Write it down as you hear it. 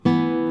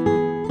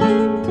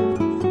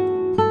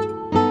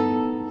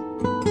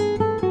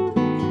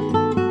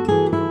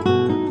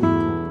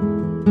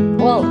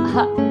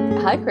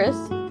Hi, Chris.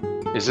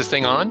 Is this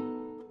thing on?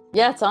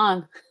 Yeah, it's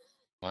on.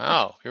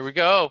 Wow, here we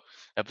go.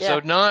 Yeah.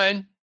 Episode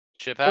 9.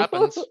 Shit Woohoo.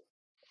 happens.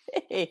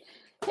 Hey,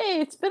 hey,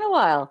 it's been a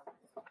while.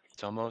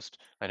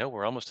 I know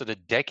we're almost at a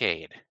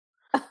decade.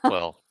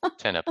 Well,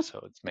 10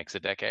 episodes makes a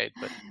decade,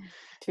 but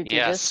Two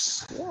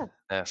digits. yes, Yeah.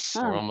 yes,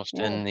 we're Huh. almost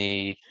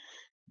Yeah.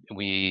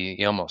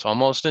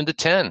 almost into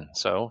 10.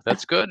 So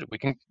that's good.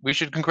 We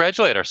should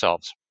congratulate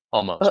ourselves.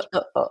 Almost.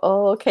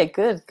 Okay.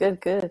 Good. Good.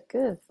 Good.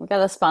 Good. We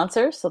got a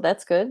sponsor, so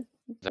that's good.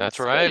 That's That's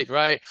good. right,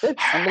 right. Good.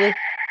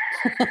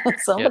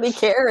 Somebody Yes.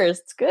 cares.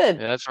 It's good.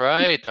 That's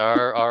right.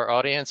 Our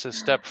audience has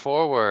stepped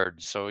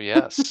forward. So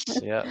yes,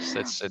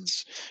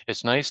 yes,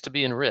 it's nice to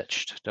be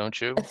enriched, don't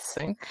you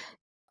think?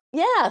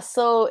 Yeah.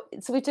 So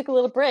we took a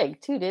little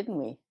break too, didn't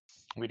we?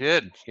 We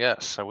did,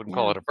 yes. I wouldn't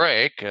call Yeah. it a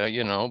break,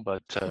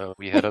 but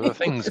we had other It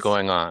things was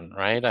going on,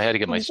 right? I had to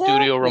get my studio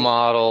exactly.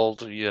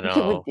 remodeled, We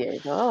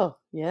did. Oh,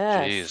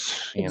 yes.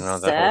 geez, that whole,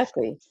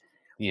 Exactly.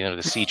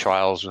 the sea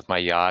trials with my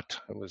yacht.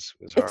 It was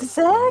hard. Anyway.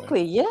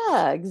 Exactly.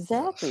 Yeah,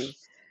 exactly.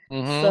 Yes.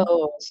 Mm-hmm.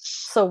 So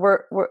so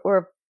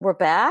we're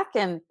back,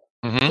 and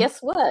Mm-hmm. guess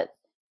what?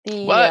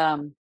 The What?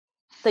 um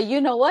the you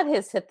know what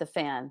has hit the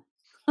fan.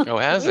 Oh,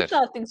 has We it?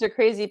 thought things were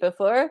crazy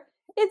before.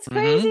 It's Mm-hmm.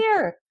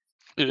 crazier.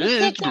 You can't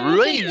It's get anything.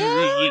 crazy.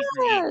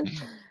 Yeah. What?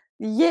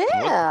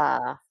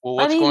 Yeah. Well,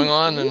 I what's going mean,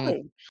 on? And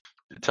really.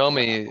 tell Well,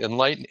 me, where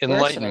should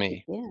enlighten I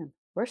me. begin?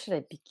 Where should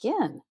I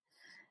begin?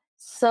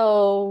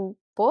 So,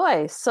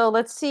 boy, so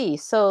let's see.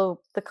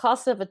 So the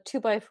cost of a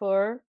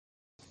 2x4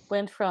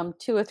 went from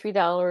 $2 or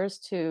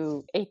 $3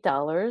 to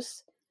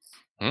 $8.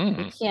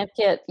 Hmm.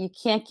 You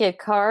can't get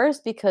cars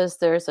because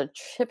there's a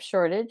chip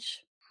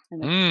shortage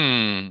and a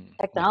A chip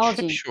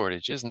technology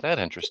shortage. Isn't that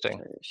interesting?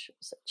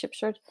 chip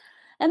shortage.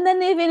 And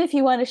then even if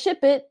you want to ship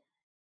it,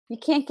 you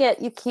can't get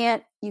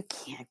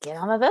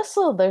on a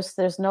vessel.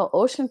 There's no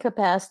ocean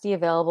capacity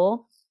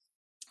available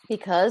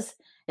because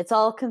it's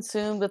all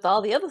consumed with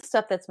all the other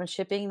stuff that's been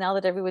shipping now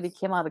that everybody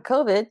came out of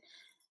COVID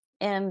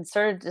and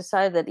started to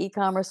decide that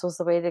e-commerce was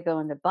the way to go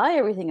and to buy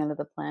everything under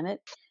the planet.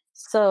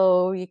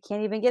 So you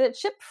can't even get it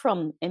shipped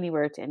from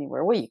anywhere to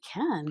anywhere. Well, you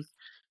can,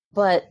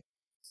 but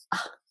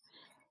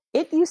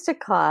it used to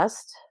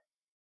cost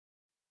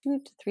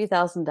 $2,000 to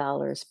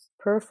 $3,000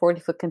 per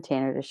 40-foot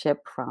container to ship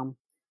from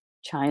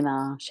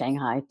China,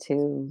 Shanghai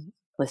to,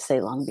 let's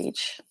say, Long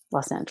Beach,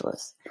 Los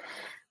Angeles.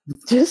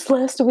 Just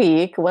last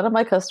week, one of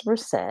my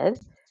customers said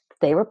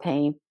they were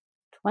paying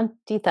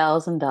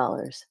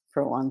 $20,000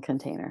 for one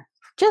container,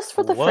 just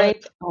for the What?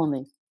 freight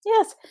only.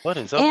 Yes. What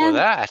is up with And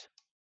that?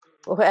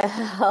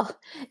 well,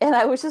 and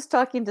I was just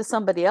talking to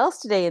somebody else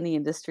today in the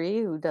industry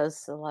who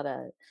does a lot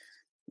of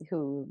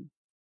who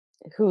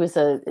who is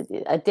a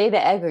data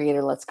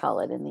aggregator, let's call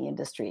it, in the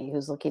industry,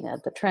 who's looking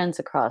at the trends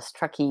across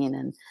trucking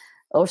and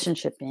ocean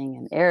shipping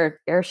and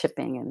air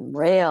shipping and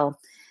rail,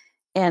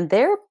 and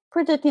they're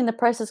predicting the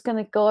price is going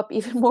to go up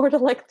even more to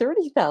like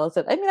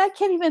 30,000. I mean, I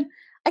can't even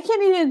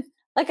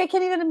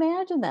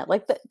imagine that.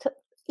 Like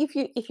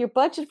if your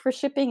budget for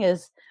shipping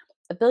is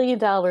 $1 billion,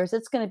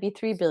 it's going to be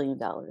 $3 billion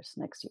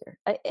next year.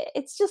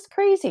 It's just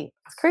crazy.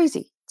 It's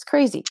crazy. It's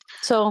crazy.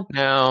 So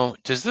Now,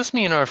 does this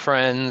mean our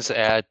friends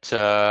at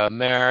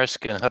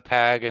Maersk and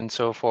Hapag and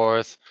so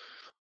forth,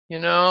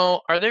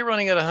 are they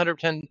running at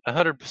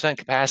 100%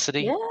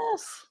 capacity?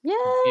 yes,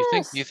 You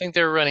yes, think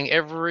they're running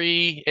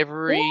every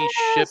ship,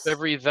 yes,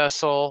 every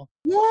vessel?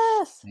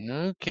 yes,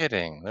 No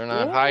kidding. They're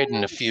not hiding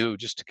a yes. few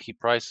just to keep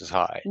prices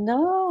high.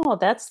 No,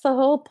 that's the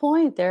whole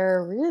point.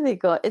 They're really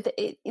good.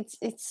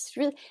 It's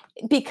really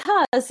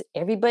because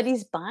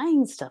everybody's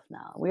buying stuff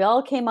now. We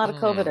all came out of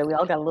COVID, Mm. or we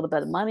all got a little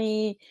bit of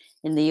money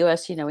in the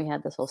U.S. We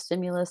had this whole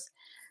stimulus.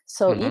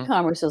 So Mm-hmm.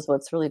 e-commerce is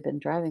what's really been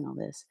driving all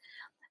this.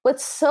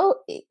 What's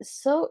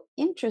so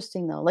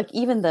interesting though, like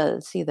even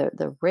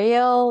the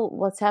rail,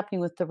 what's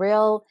happening with the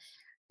rail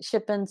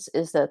shipments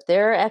is that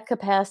they're at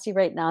capacity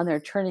right now and they're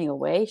turning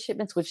away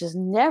shipments, which is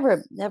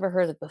never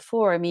heard of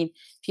before. I mean,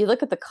 if you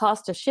look at the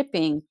cost of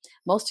shipping,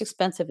 most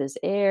expensive is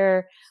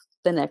air,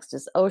 the next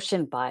is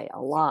ocean by a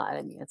lot.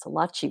 I mean, it's a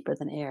lot cheaper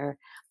than air.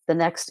 The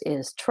next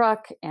is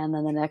truck, and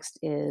then the next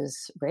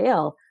is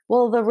rail.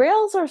 Well, the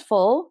rails are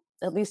full,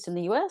 at least in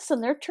the US,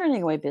 and they're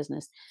turning away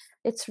business.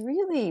 It's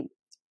really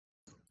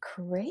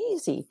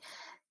crazy.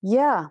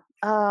 Yeah.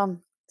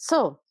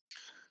 So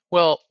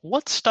Well,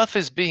 what stuff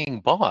is being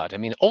bought? I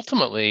mean,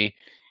 ultimately,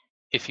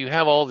 if you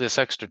have all this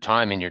extra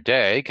time in your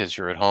day because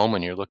you're at home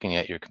and you're looking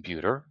at your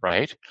computer,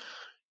 right?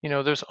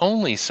 There's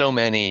only so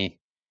many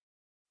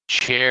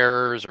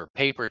chairs or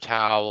paper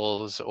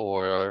towels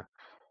or,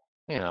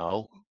 you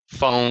know,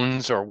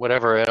 phones or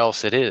whatever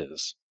else it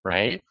is,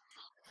 right?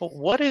 But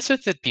what is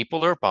it that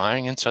people are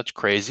buying in such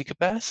crazy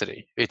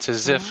capacity? It's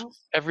as if well,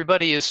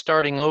 everybody is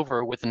starting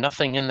over with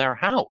nothing in their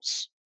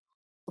house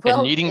and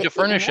well, needing to in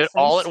furnish it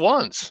all essence. at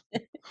once.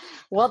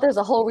 Well, there's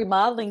a whole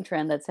remodeling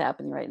trend that's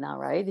happening right now,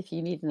 right? If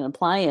you need an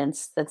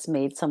appliance that's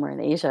made somewhere in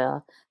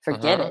Asia,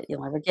 forget Uh-huh. it.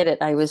 You'll never get it.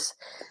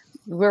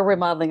 We're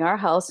remodeling our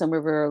house, and we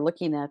were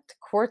looking at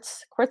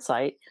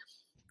quartzite,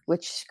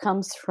 which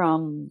comes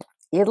from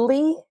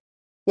Italy.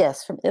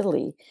 Yes, from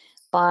Italy.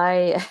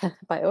 by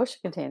by ocean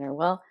container.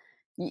 Well,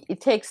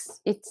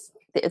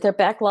 they're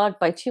backlogged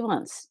by 2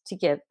 months to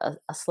get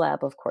a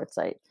slab of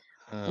quartzite.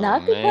 Oh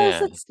Not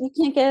because man. you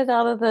can't get it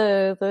out of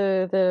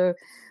the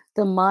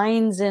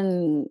mines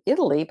in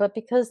Italy, but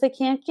because they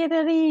can't get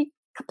any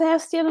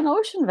capacity on an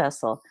ocean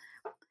vessel.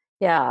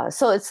 Yeah,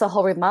 so it's the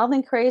whole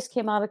remodeling craze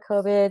came out of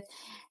COVID.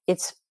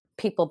 It's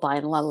people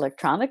buying a lot of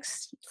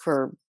electronics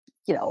for,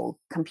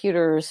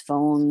 computers,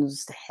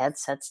 phones,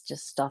 headsets,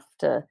 just stuff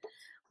to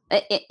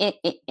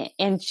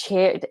and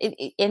chair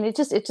and it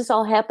just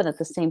all happened at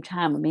the same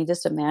time. I mean,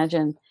 just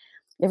imagine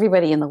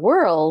everybody in the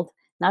world,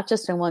 not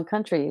just in one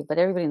country, but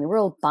everybody in the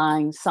world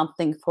buying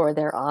something for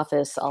their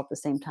office all at the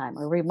same time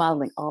or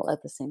remodeling all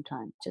at the same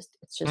time.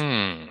 It's just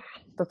Hmm.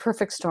 the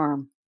perfect storm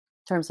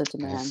in terms of I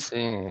demand.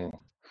 see.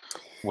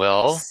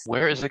 Well, S-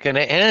 where is it going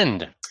to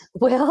end?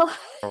 Well,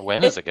 Or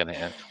when is it going to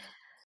end?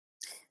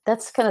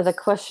 that's kind of the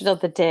question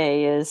of the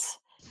day is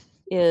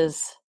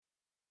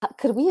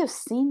could we have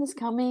seen this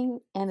coming?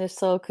 And if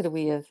so, could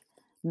we have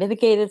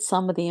mitigated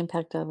some of the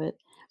impact of it?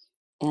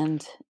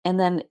 And and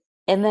then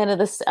at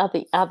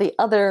the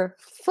other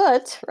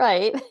foot,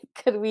 right?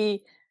 Could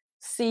we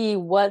see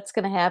what's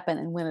going to happen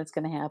and when it's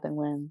going to happen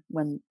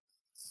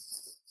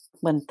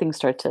when things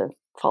start to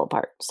fall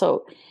apart?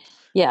 So,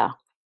 yeah,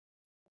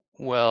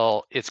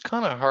 Well, it's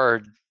kind of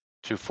hard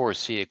to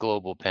foresee a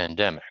global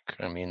pandemic.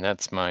 I mean,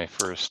 that's my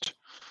first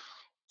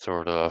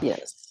sort of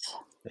yes,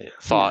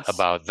 thought yes.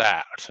 about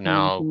that.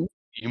 Now, Hmm.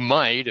 you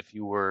might, if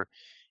you were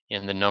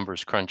in the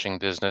numbers crunching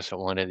business at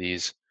one of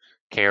these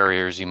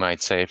carriers, you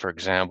might say, for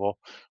example,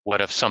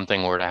 what if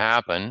something were to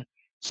happen,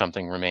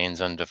 something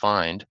remains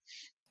undefined,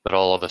 but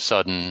all of a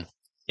sudden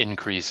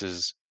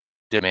increases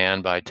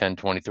demand by 10,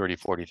 20, 30,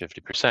 40,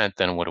 50%,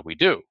 then what do we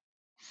do?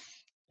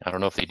 I don't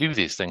know if they do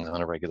these things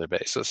on a regular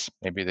basis.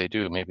 Maybe they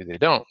do, maybe they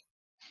don't.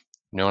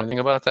 You know anything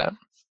about that?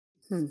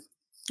 Hmm.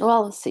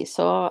 Well, let's see.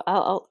 So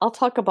I'll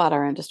talk about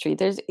our industry.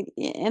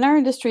 In our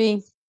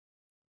industry,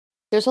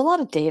 there's a lot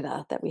of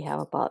data that we have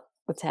about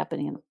what's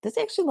happening. There's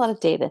actually a lot of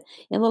data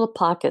in little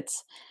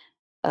pockets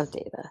of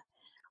data,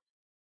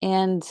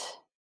 and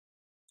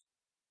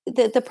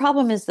the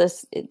problem is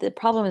this. The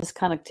problem is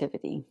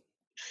connectivity.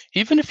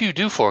 Even if you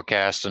do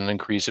forecast an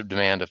increase of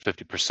demand of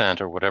 50%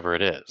 or whatever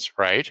it is,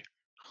 right?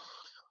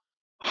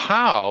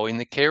 How in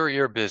the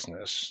carrier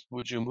business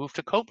would you move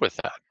to cope with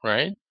that,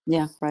 right?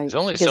 Yeah, right. There's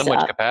only so Because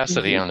much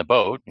capacity mhm, on the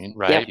boat,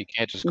 right? yep. You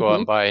can't just go out Hmm.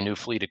 and buy a new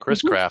fleet of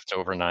Chris Hmm. Crafts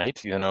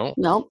overnight, you know?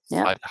 No,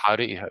 yep.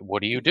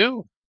 What do you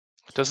do?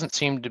 It doesn't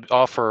seem to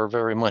offer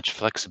very much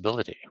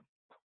flexibility.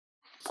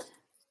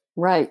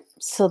 Right.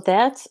 So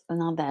that's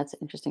an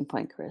interesting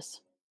point,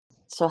 Chris.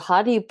 So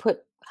how do you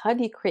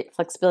create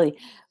flexibility?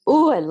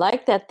 Ooh, I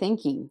like that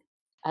thinking.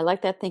 I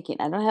like that thinking.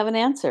 I don't have an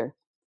answer,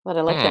 but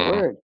I like that Hmm.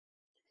 word.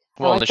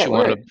 I Well, like unless that you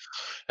want word.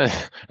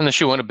 to,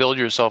 unless you want to build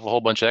yourself a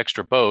whole bunch of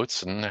extra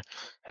boats and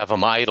have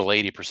them idle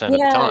 80% of the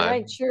Yeah,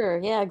 right, time. sure.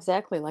 Yeah,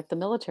 exactly. Like the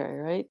military,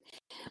 right?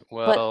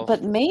 But Well, but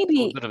a little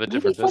maybe bit of a maybe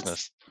different flex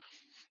business.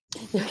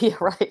 yeah,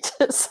 right.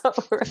 So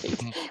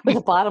right. With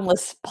a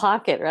bottomless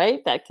pocket,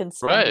 right? That can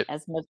spend Right,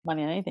 as much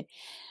money on anything.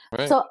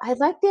 right. So I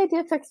like the idea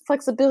of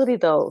flexibility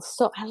though.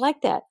 So I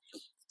like that.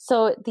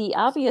 So the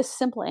obvious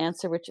simple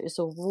answer, which is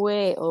a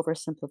way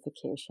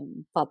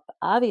oversimplification, but the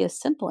obvious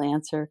simple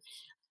answer,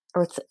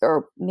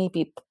 or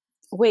maybe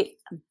wait,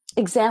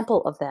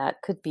 example of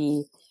that could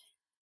be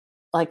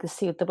like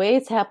see the way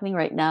it's happening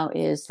right now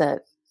is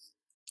that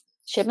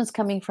shipments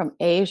coming from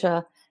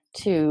Asia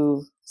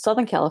to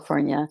Southern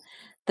California,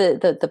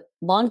 the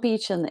Long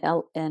Beach and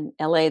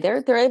LA,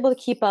 they're able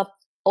to keep up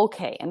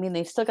okay. I mean,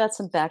 they've still got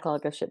some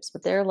backlog of ships,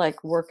 but they're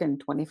like working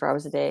 24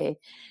 hours a day,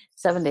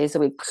 7 days a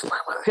week,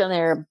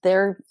 and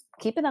they're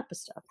keeping up with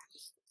stuff.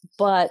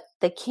 But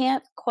they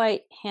can't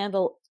quite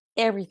handle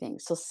everything.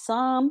 So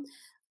some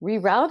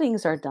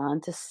reroutings are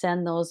done to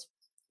send those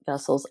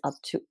vessels up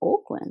to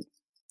Oakland.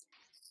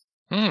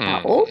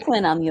 Now, Hmm.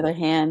 Oakland, on the other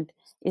hand,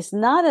 is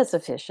not as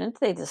efficient.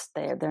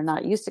 They're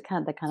not used to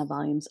kind of the kind of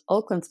volumes.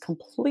 Oakland's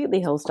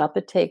completely hosed up.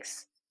 It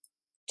takes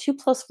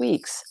 2+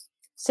 weeks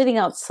sitting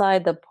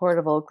outside the port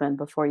of Oakland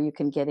before you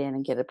can get in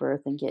and get a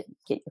berth and get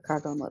your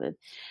cargo unloaded,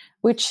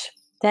 which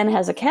then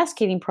has a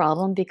cascading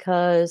problem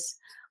because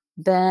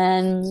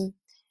then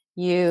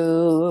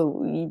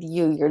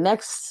your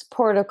next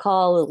port of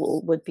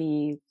call would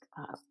be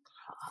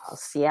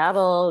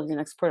Seattle. Your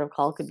next port of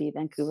call could be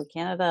Vancouver,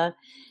 Canada.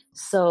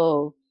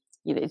 So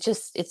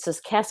it's this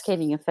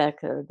cascading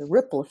effect or the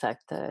ripple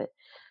effect.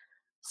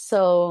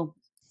 So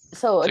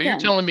so So you're again,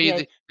 telling me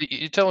yeah,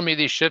 you're telling me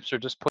these ships are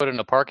just put in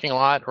a parking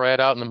lot right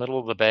out in the middle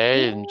of the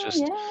bay and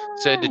just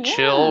said yeah, to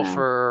chill yeah,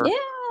 for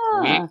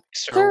yeah.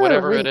 weeks or Sure.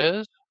 whatever it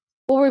is?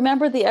 Well,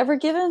 remember the Ever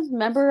Given?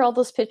 Remember all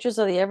those pictures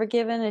of the Ever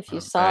Given? If you I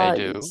saw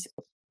do.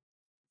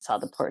 saw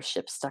the poor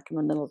ship stuck in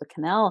the middle of the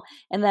canal,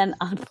 and then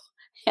on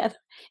at,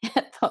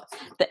 at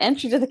the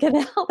entry to the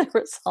canal, there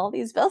was all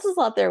these vessels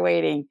out there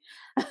waiting,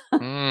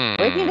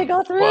 waiting to Hmm.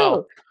 go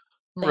Well, through.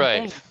 Same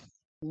right, thing.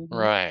 Hmm.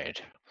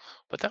 right.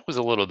 But that was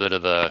a little bit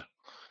of a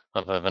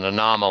of an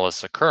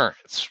anomalous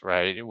occurrence,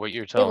 right? What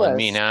you're It telling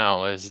me was.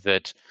 now is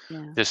that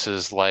Yeah. this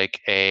is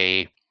like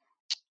a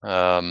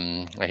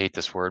I hate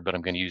this word, but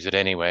I'm going to use it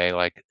anyway,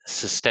 like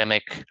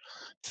systemic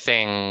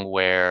thing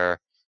where,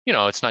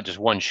 it's not just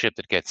one ship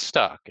that gets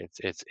stuck.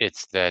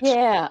 It's that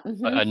Yeah.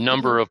 a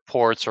number of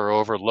ports are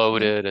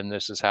overloaded, and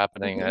this is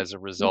happening Hmm. as a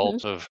Hmm.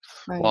 result of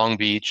Right. Long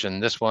Beach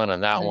and this one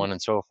and that Right. one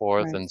and so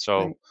forth. Right. And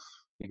so Right.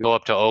 you go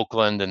up to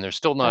Oakland and there's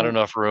still not Right.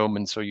 enough room,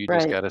 and so you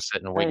just Right. got to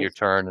sit and wait Right. your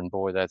turn. And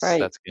boy, that's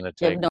Right. that's going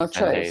to You have take no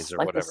 10 days choice, or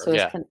like the whatever. Suez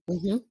Yeah.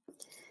 Canal.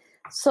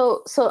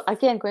 So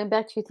again, going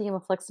back to your theme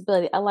of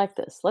flexibility, I like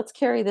this. Let's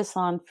carry this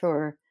on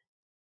for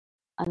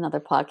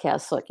another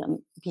podcast so I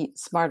can be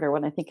smarter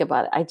when I think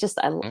about it. I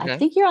Okay.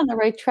 think you're on the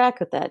right track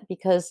with that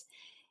because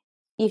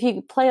if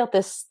you play out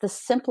the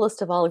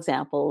simplest of all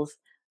examples,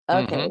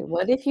 okay, Mm-hmm.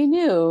 what if you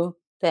knew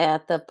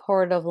that the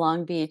port of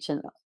Long Beach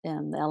and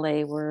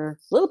LA were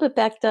a little bit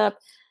backed up?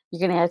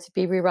 You're going to have to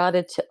be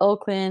rerouted to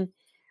Oakland,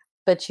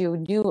 but you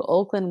knew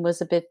Oakland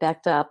was a bit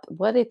backed up.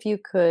 What if you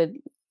could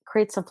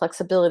create some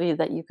flexibility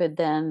that you could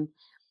then,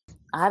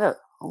 I don't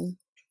know,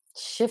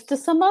 shift to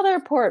some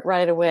other port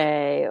right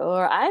away,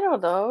 or I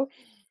don't know,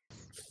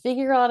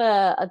 figure out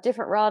a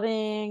different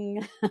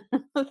routing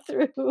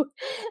through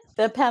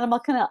the Panama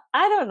Canal.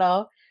 I don't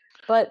know,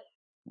 but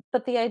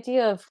the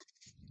idea of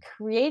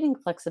creating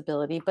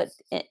flexibility,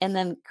 and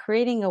then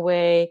creating a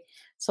way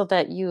so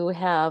that you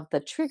have the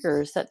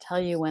triggers that tell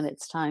you when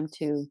it's time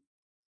to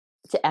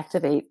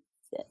activate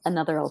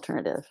another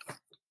alternative.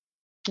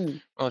 Hmm.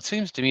 Well, it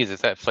seems to me that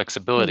that Hmm.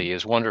 flexibility,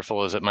 as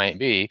wonderful as it might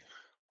be,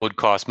 would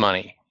cost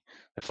money.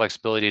 The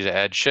flexibility to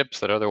add ships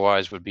that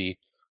otherwise would be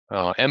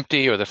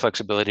empty, or the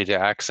flexibility to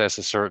access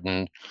a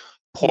certain Yeah.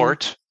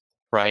 port,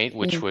 right,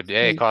 which Mm, would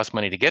mm, cost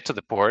money to get to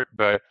the port.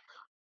 But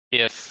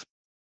if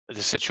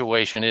the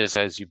situation is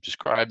as you've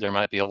described, there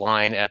might be a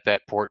line at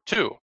that port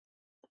too,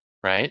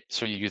 right?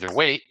 So you either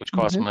wait, which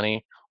costs mhm.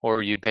 money,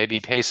 or you maybe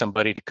pay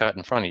somebody to cut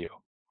in front of you,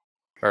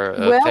 or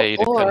Well, pay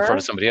to cut in front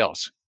of somebody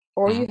else.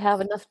 or Hmm. you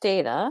have enough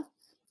data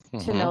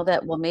to Hmm. know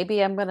that, well,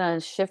 maybe I'm gonna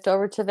shift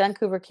over to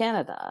Vancouver,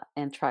 Canada,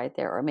 and try it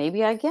there, or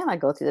maybe again I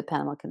go through the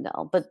Panama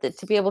Canal. But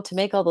to be able to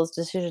make all those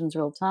decisions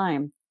real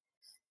time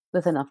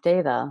with enough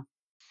data,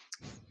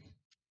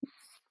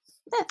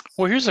 eh,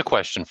 Well, here's a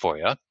question for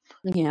you.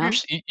 yeah.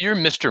 You're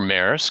Mr.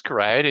 Maersk,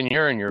 right? And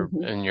you're in your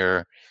Mhm. in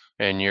your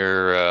in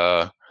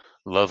your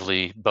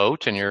lovely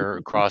boat, and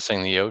you're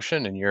crossing the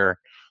ocean, and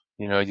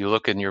you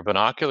look in your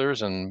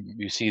binoculars and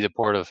you see the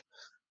port of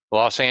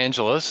Los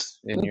Angeles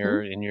in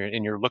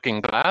Mhm. your looking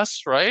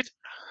glass, right?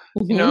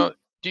 You Mhm. know,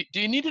 do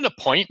you need an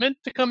appointment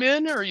to come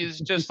in, or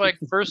is it just like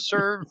first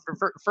serve,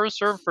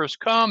 first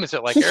come? Is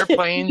it like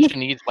airplanes? You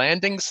need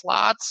landing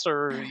slots,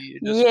 or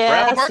you just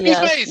grab a Yes, parking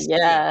yes, space?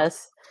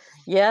 yes.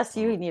 Yes, Hmm.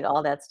 you need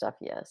all that stuff,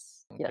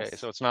 yes, Okay, yes.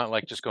 so it's not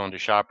like just It's going to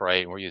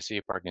ShopRite where you see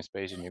a parking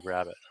space and you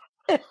grab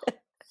it.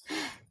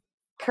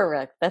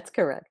 correct, that's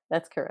correct.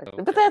 But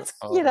Okay.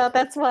 All right.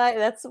 that's why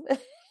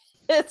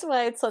that's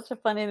why it's such a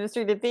fun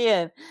industry to be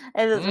in,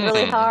 and it's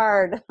really Hmm.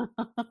 hard.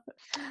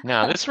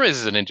 Now this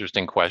raises an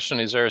interesting question.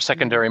 Is there a Mm.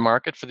 secondary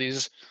market for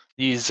these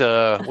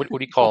what do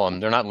you call them?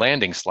 They're not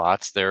landing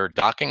slots, they're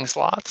docking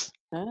slots.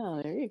 Oh,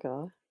 there you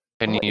go.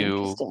 Can Oh, you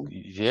interesting.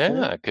 Sure.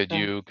 yeah, could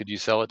Sure. you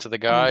sell it to the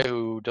Huh. guy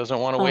who doesn't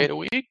want to Huh. wait a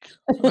week?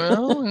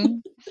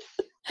 Well,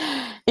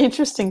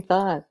 Interesting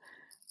thought.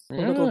 A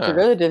little yeah.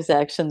 derivatives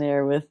action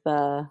there with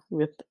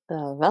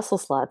vessel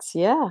slots.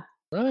 Yeah.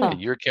 Right. Huh.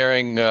 You're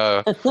carrying,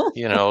 a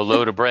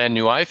load of brand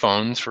new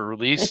iPhones for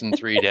release in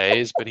 3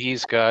 days, but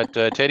he's got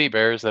teddy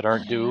bears that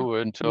aren't due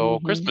until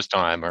Hmm. Christmas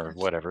time or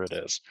whatever it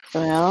is.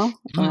 Well,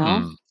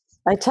 Hmm.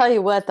 I tell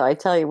you what, though, I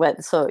tell you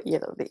what. So,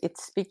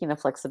 it's speaking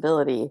of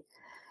flexibility,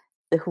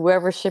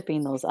 whoever's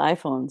shipping those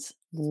iPhones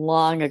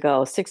long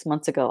ago, 6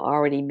 months ago,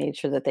 already made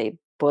sure that they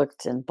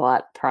booked and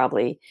bought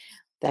probably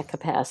that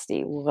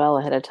capacity well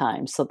ahead of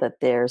time so that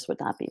theirs would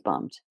not be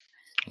bumped.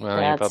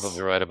 Well, you're probably That's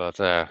right about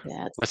that.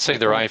 Let's say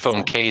they're that's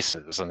iPhone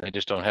cases and they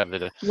just don't have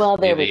the well,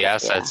 the, there we the go. Yeah.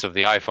 assets of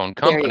the iPhone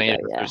There you company, go.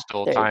 but they're Yeah.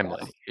 still There you timely.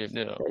 go.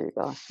 There you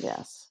go.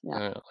 Yes. Yeah.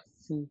 Uh,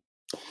 Hmm.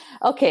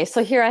 Okay,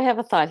 so here I have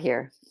a thought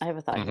here. I have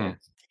a thought mhm.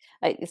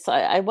 here.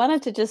 I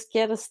wanted to just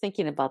get us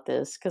thinking about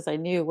this because I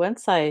knew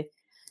once I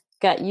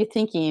got you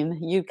thinking,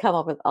 you'd come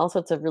up with all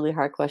sorts of really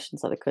hard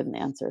questions that I couldn't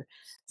answer.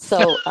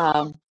 So,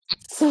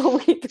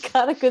 so we've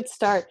got a good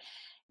start.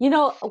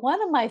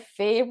 One of my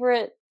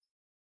favorite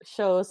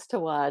shows to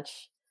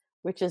watch,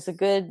 which is a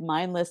good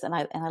mindless, and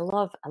I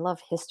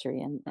love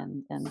history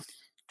and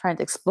trying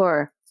to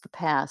explore the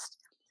past.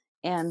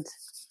 And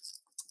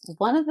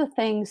one of the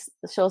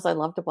shows I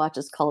love to watch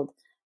is called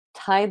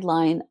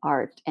Tideline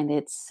Art, and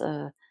it's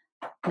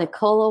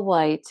Nicola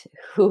White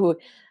who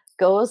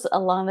goes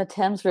along the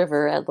Thames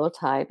River at low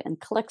tide and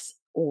collects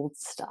old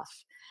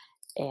stuff.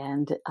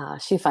 And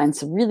she finds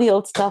some really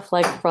old stuff,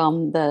 like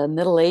from the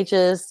Middle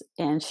Ages,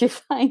 and she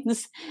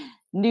finds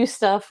new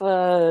stuff,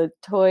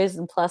 toys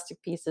and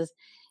plastic pieces.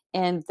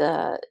 And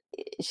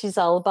she's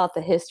all about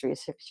the history.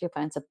 So if she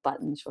finds a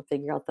button, she'll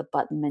figure out the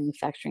button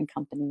manufacturing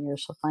company, or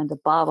she'll find a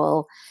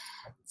bottle.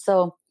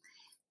 So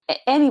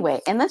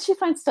Anyway, and then she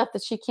finds stuff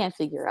that she can't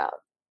figure out.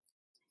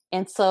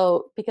 And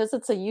so, because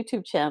it's a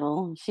YouTube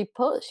channel, she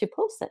posts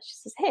that. She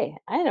says, "Hey,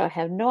 I don't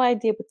have no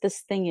idea what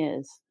this thing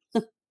is.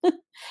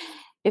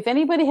 If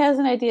anybody has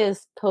an idea,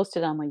 post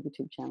it on my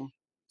YouTube channel."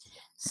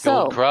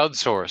 So Build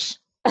crowdsource.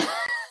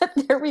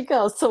 there we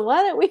go. So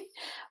why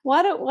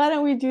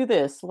don't we do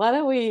this? Why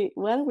don't we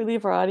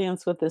leave our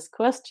audience with this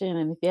question?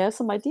 And if you have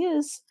some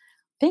ideas,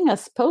 ping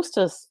us, post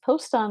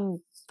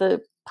on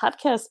the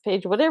podcast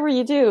page, whatever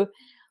you do.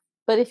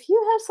 But if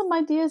you have some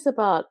ideas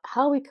about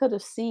how we could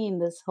have seen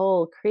this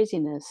whole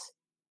craziness,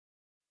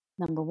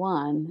 number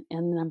one,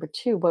 and number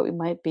two, what we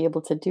might be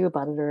able to do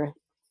about it, or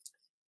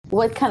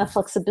what kind of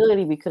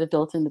flexibility we could have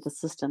built into the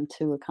system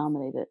to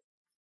accommodate it.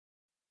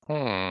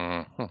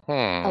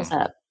 How's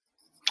that?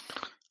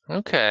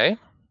 Okay.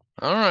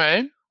 All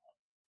right.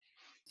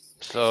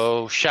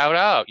 So shout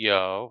out,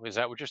 yo. Is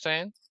that what you're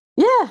saying?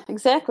 Yeah,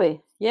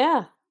 exactly.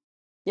 Yeah.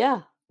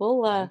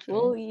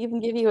 We'll even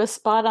give you a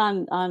spot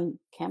on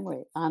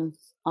camera, on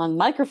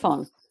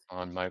microphone.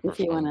 On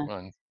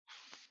microphone.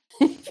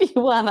 If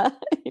you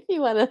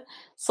wanna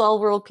solve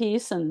world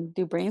peace and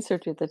do brain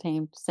surgery at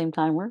the same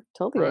time, we're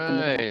totally open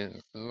to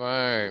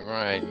that.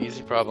 Right.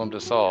 Easy problem to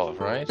solve,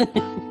 right?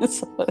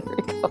 So there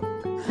we go.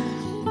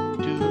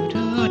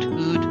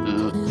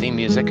 Theme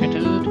music.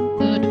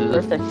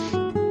 Perfect.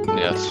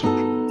 Yes.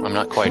 I'm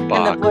not quite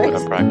Bach, but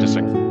I'm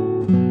practicing.